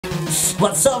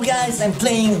What's up, guys? I'm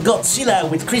playing Godzilla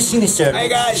with Kris Sinister. Hey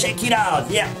guys! Check it out,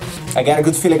 yeah. I got a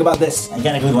good feeling about this. I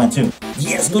got a good one too.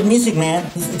 Yes, good music, man.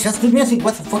 It's just good music.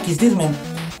 What the fuck is this, man?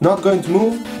 Not going to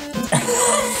move?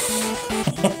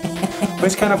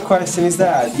 Which kind of question is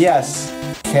that? Yes.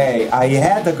 Okay, I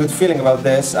had a good feeling about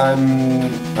this. I'm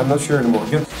not sure anymore.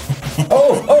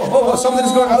 Oh, something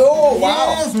is going on. Oh,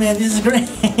 wow. Yes, man, this is great.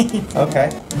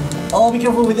 Okay. Oh, be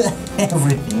careful with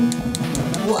everything.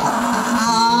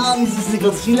 Wow, this is the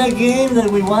Godzilla game that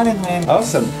we wanted, man.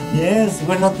 Awesome. Yes,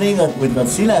 we're not playing with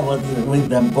Godzilla, but with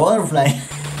the butterfly.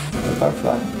 The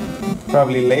butterfly.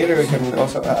 Probably later we can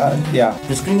also, yeah.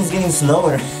 The screen is getting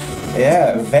slower.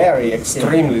 Yeah, very,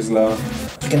 extremely slow.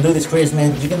 You can do this, Kris,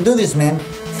 man. You can do this, man.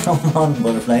 Come on,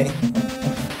 butterfly.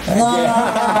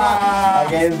 I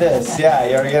get this. Yeah,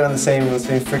 you're again on the same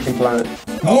freaking planet.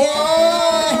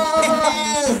 Yes,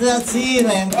 that's it,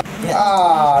 man. Yeah.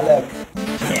 Ah, look.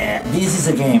 Yeah, this is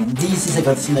a game. This is a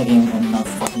Godzilla game. I'm not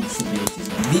fucking serious.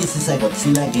 This is a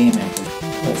Godzilla game, man.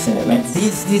 Man.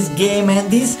 This game, man.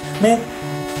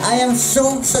 I am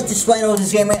so satisfied with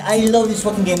this game, man. I love this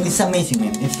fucking game. It's amazing,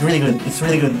 man. It's really good. It's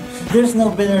really good. There's no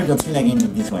better Godzilla game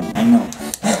than this one. I know.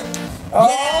 Oh,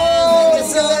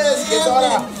 yes,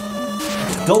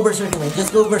 Godzilla! Go berserk, man.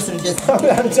 Just go berserk. Just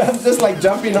just like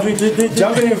jumping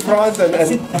in front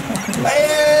and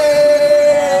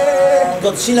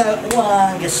Godzilla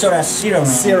 1, Godzilla 0, man.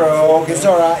 0,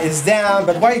 Godzilla is down,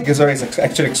 but why Godzilla is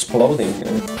actually exploding?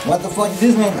 What the fuck is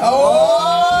this, man? That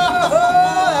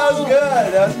was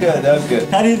good, that was good, that was good.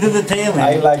 How do you do the tail, man?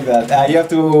 I like that. You have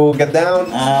to get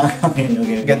down. Okay.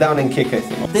 Get down and kick, I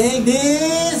think. Take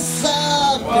this!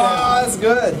 Wow, that's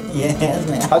good. Yes,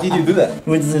 man. How did you do that?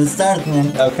 With the start,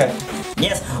 man. Okay.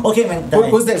 Yes, okay, man.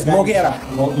 Who's this? Mogera.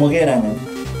 Mogera, man.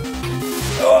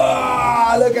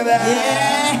 Oh, look at that!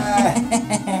 Yeah.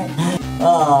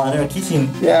 Oh, they're kissing.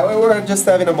 Yeah, we were just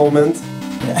having a moment.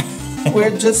 Yeah.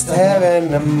 We're just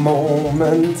having a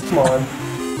moment. Come on.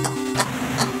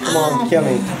 Come on, kill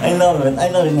me. I love it, man. I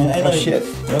love it. Shit.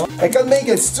 I can't make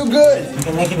it, it's too good. You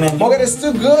can make it, man. Mogera is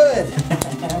too good.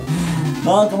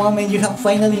 Oh, come on, man. You have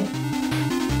finally...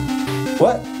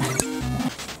 What?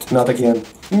 Not again.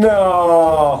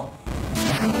 No.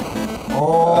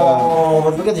 Oh,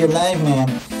 but look at your life, man.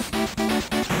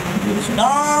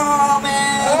 No,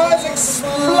 man! Oh, it's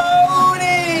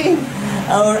exploding!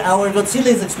 Our Godzilla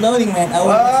is exploding, man.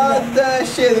 What the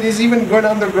shit? It is even going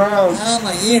underground. Oh,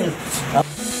 my ears.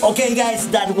 Okay, guys,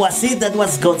 that was it. That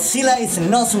was Godzilla. It's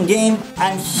an awesome game.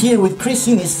 I'm here with Kris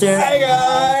Sinister. Hey,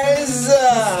 guys!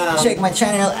 Check my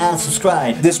channel and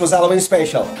subscribe. This was Halloween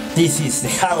Special. This is the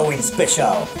Halloween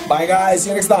Special. Bye, guys. See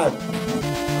you next time.